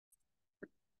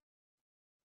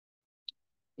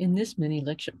In this mini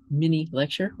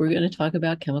lecture, we're going to talk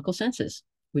about chemical senses,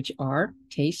 which are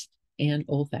taste and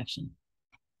olfaction.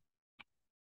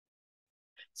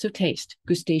 So taste,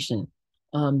 gustation,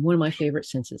 one of my favorite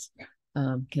senses,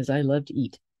 because I love to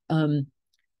eat.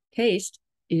 Taste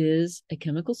is a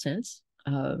chemical sense.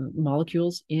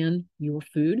 Molecules in your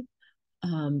food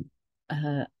um,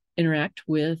 uh, interact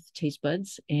with taste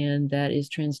buds, and that is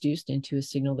transduced into a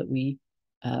signal that we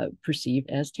perceive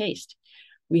as taste.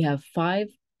 We have 5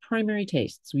 primary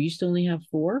tastes. We used to only have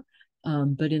 4,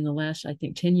 but in the last, I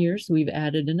think, 10 years, we've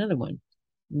added another one.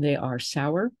 They are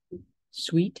sour,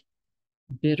 sweet,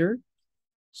 bitter,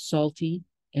 salty,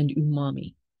 and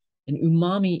umami. And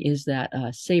umami is that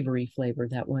savory flavor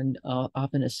that one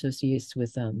often associates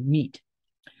with meat.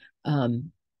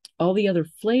 Um, all the other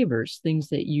flavors, things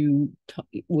that you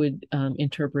would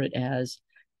interpret as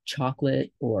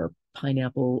chocolate or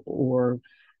pineapple or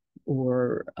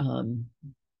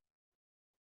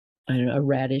I don't know, a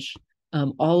radish.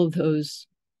 All of those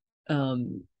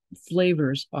um,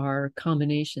 flavors are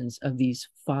combinations of these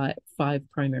five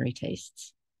primary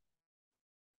tastes.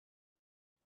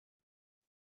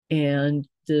 And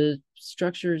the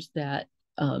structures that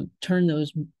turn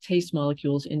those taste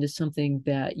molecules into something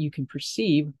that you can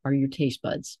perceive are your taste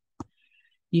buds.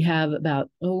 You have about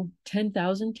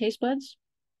 10,000 taste buds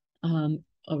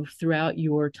throughout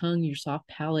your tongue, your soft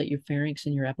palate, your pharynx,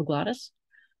 and your epiglottis.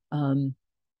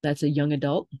 That's a young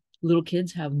adult. Little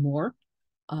kids have more.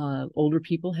 Older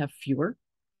people have fewer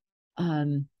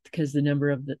because the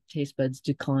number of the taste buds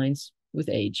declines with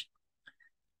age.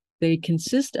 They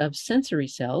consist of sensory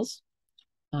cells,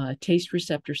 taste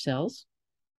receptor cells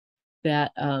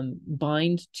that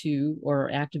bind to or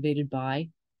are activated by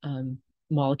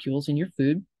molecules in your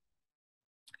food.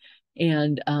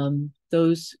 And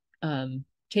those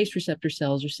taste receptor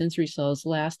cells or sensory cells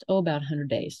last, about 100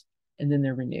 days, and then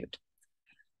they're renewed.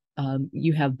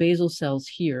 You have basal cells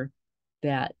here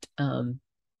that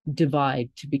divide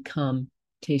to become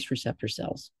taste receptor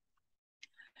cells.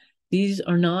 These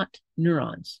are not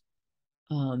neurons,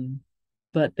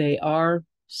 but they are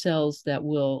cells that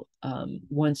will,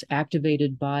 once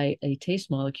activated by a taste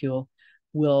molecule,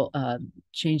 will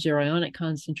change their ionic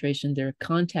concentration. They're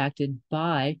contacted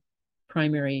by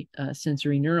primary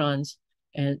sensory neurons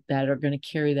and that are going to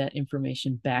carry that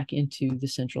information back into the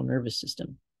central nervous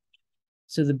system.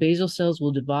 So the basal cells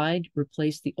will divide,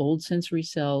 replace the old sensory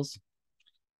cells.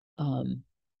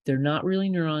 They're not really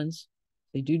neurons.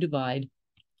 They do divide,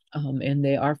 and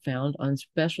they are found on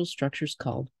special structures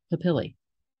called papillae.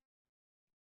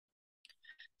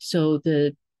 So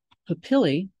the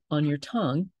papillae on your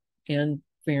tongue and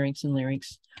pharynx and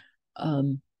larynx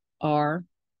are,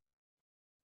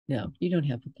 no, you don't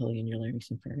have papillae in your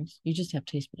larynx and pharynx. You just have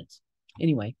taste buds.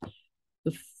 Anyway,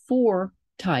 the 4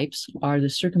 types are the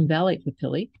circumvallate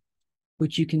papillae,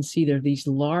 which you can see they're these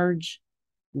large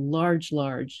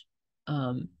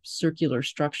circular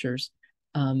structures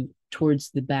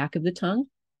towards the back of the tongue.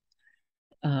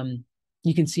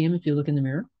 You can see them if you look in the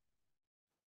mirror.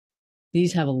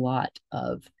 These have a lot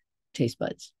of taste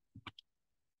buds.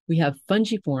 We have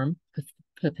fungiform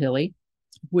papillae,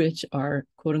 which are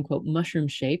quote unquote mushroom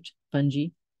shaped fungi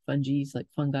like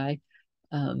fungi,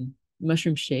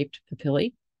 mushroom shaped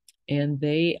papillae, and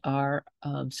they are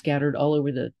scattered all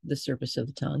over the surface of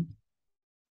the tongue.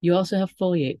 You also have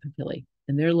foliate papillae,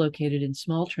 and they're located in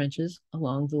small trenches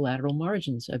along the lateral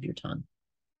margins of your tongue.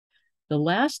 The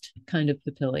last kind of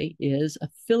papillae is a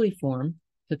filiform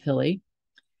papillae,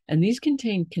 and these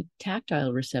contain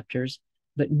tactile receptors,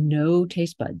 but no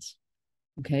taste buds.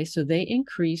 Okay, so they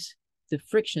increase the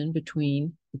friction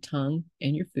between the tongue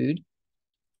and your food.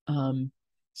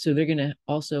 So they're going to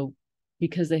also,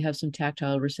 because they have some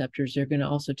tactile receptors, they're going to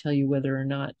also tell you whether or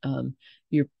not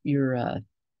your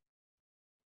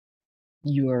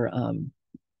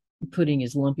pudding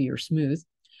is lumpy or smooth.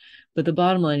 But the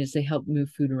bottom line is they help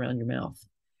move food around your mouth.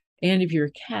 And if you're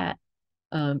a cat,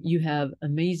 you have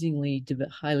amazingly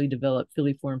highly developed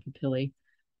filiform papillae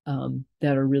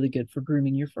that are really good for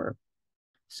grooming your fur.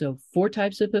 So 4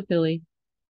 types of papillae,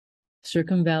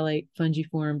 circumvallate,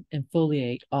 fungiform, and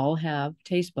foliate, all have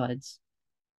taste buds.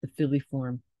 The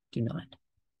filiform do not.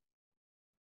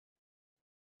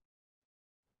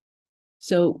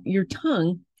 So your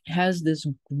tongue has this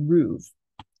groove,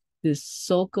 this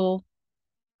sulcal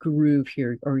groove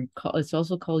here, or it's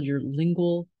also called your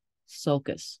lingual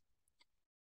sulcus.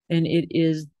 And it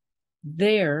is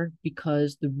there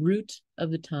because the root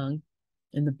of the tongue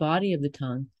and the body of the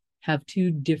tongue have 2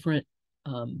 different,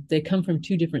 they come from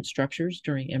 2 different structures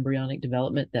during embryonic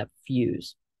development that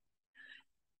fuse.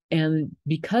 And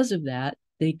because of that,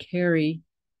 they carry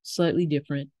slightly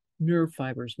different nerve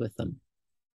fibers with them.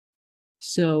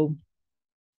 So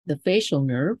the facial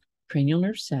nerve, cranial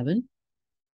nerve 7,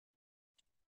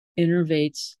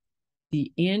 innervates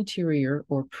the anterior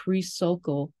or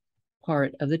presulcal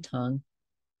part of the tongue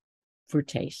for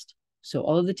taste. So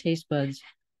all of the taste buds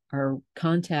are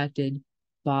contacted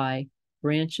by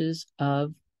branches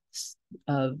of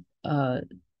the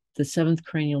 7th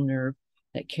cranial nerve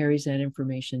that carries that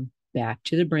information back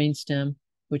to the brainstem,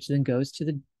 which then goes to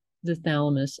the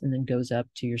thalamus and then goes up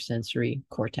to your sensory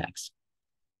cortex.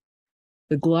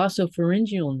 The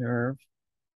glossopharyngeal nerve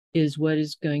is what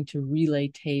is going to relay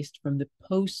taste from the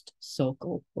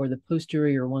postsulcal, or the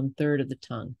posterior 1/3 of the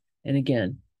tongue. And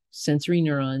again, sensory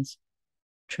neurons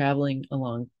traveling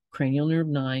along cranial nerve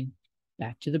 9,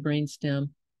 back to the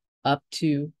brainstem, up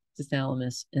to the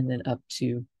thalamus, and then up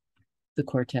to the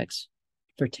cortex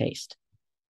for taste.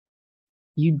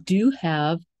 You do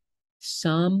have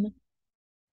some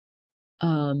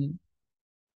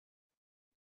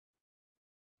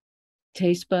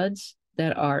taste buds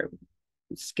that are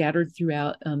scattered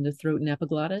throughout the throat and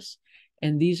epiglottis,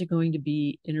 and these are going to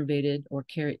be innervated or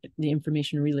carry the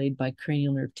information relayed by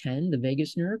cranial nerve 10, the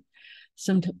vagus nerve.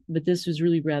 But this was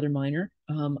really rather minor.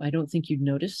 I don't think you'd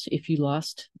notice if you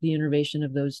lost the innervation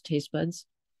of those taste buds.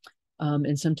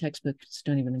 And some textbooks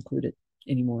don't even include it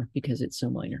anymore because it's so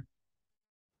minor.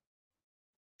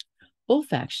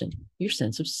 Olfaction, your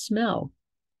sense of smell.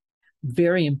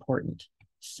 Very important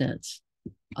sense.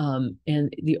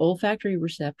 And the olfactory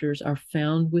receptors are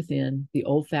found within the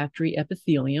olfactory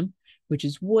epithelium, which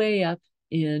is way up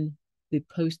in the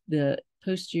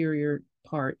posterior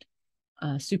part,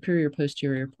 superior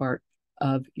posterior part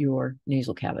of your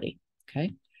nasal cavity.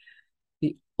 Okay.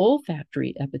 The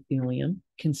olfactory epithelium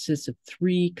consists of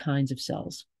 3 kinds of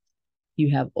cells.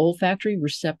 You have olfactory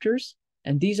receptors,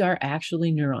 and these are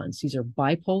actually neurons. These are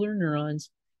bipolar neurons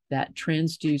that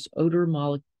transduce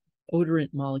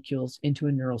odorant molecules into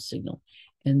a neural signal.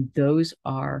 And those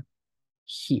are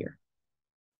here.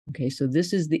 Okay, so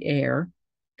this is the air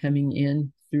coming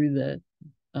in through the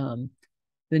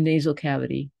nasal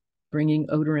cavity, bringing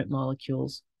odorant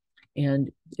molecules,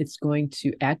 and it's going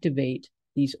to activate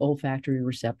these olfactory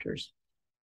receptors.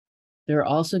 There are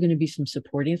also going to be some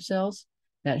supportive cells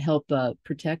that help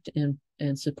protect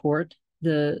and support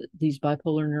these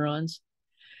bipolar neurons.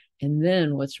 And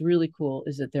then what's really cool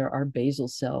is that there are basal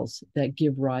cells that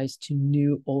give rise to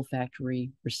new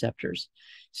olfactory receptors.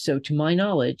 So to my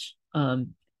knowledge,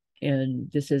 and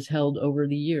this has held over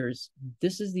the years,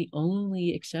 this is the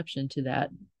only exception to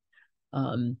that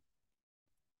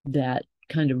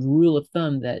kind of rule of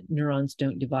thumb that neurons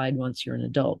don't divide once you're an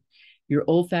adult. Your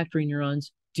olfactory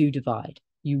neurons do divide.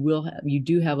 You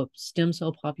do have a stem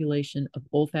cell population of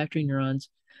olfactory neurons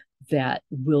that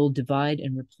will divide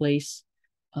and replace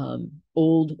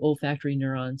old olfactory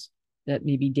neurons that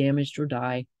may be damaged or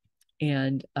die.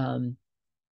 And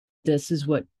this is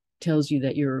what tells you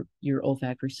that your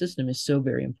olfactory system is so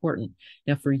very important.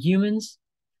 Now, for humans,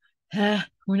 we're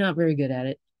not very good at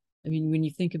it. I mean, when you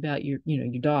think about your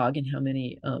dog and how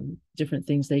many different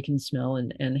things they can smell,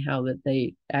 and how that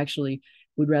they actually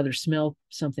would rather smell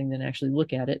something than actually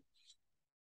look at it.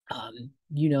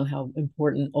 You know how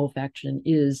important olfaction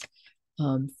is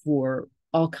for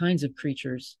all kinds of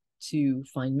creatures to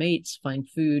find mates, find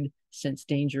food, sense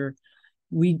danger.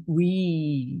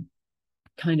 We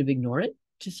kind of ignore it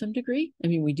to some degree. I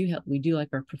mean, we do like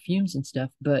our perfumes and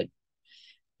stuff, but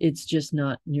it's just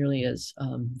not nearly as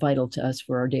vital to us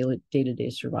for our day-to-day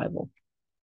survival.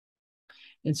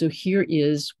 And so here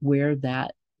is where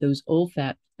those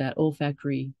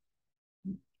olfactory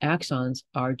axons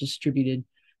are distributed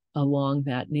along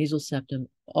that nasal septum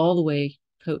all the way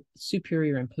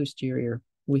superior and posterior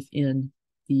within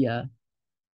the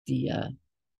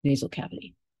nasal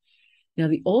cavity. Now,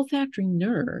 the olfactory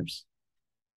nerves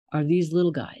are these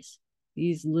little guys,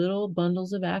 these little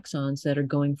bundles of axons that are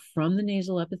going from the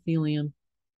nasal epithelium,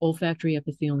 olfactory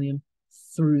epithelium,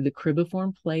 through the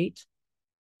cribriform plate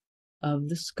of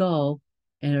the skull,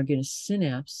 and are going to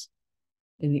synapse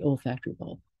in the olfactory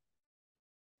bulb.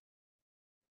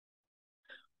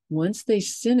 Once they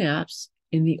synapse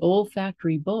in the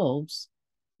olfactory bulbs,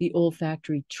 the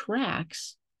olfactory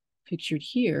tracts, pictured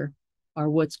here, are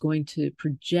what's going to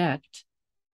project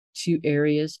to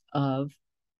areas of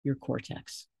your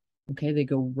cortex. Okay, they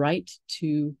go right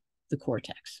to the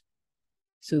cortex.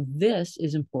 So this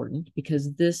is important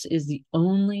because this is the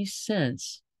only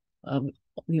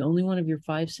one of your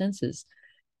 5 senses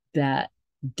that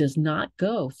does not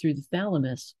go through the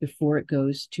thalamus before it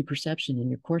goes to perception in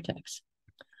your cortex.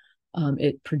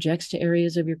 It projects to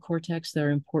areas of your cortex that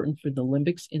are important for the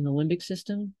limbic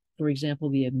system, for example,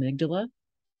 the amygdala.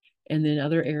 and then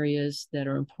other areas that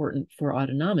are important for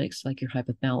autonomics, like your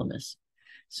hypothalamus.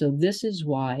 So this is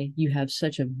why you have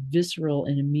such a visceral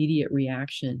and immediate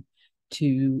reaction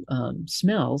to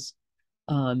smells.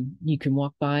 You can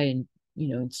walk by and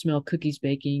smell cookies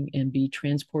baking and be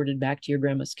transported back to your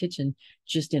grandma's kitchen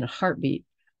just in a heartbeat,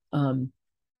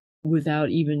 without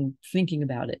even thinking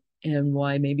about it. And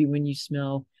why maybe when you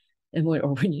smell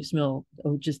when you smell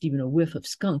just even a whiff of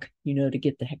skunk, to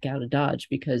get the heck out of Dodge,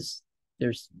 because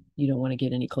you don't want to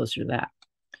get any closer to that.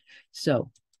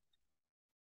 So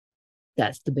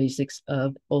that's the basics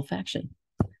of olfaction.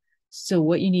 So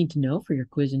what you need to know for your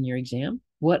quiz and your exam: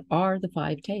 what are the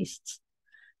 5 tastes?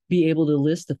 Be able to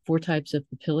list the 4 types of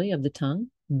papillae of the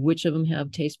tongue, which of them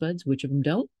have taste buds, which of them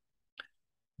don't.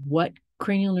 What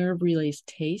cranial nerve relays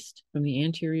taste from the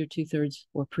anterior 2/3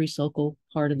 or presulcal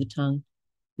part of the tongue?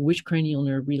 Which cranial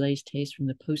nerve relays taste from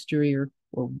the posterior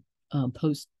or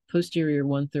posterior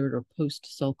 1/3 or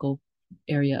postsulcal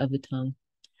area of the tongue?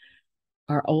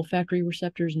 Are olfactory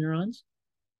receptors neurons?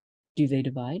 Do they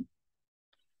divide?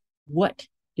 What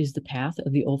is the path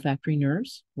of the olfactory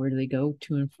nerves? Where do they go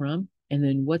to and from? And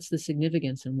then what's the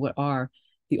significance, and what are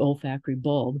the olfactory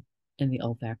bulb and the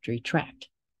olfactory tract?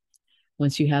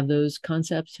 Once you have those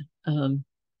concepts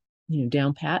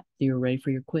down pat, you're ready for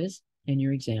your quiz and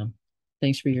your exam.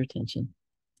 Thanks for your attention.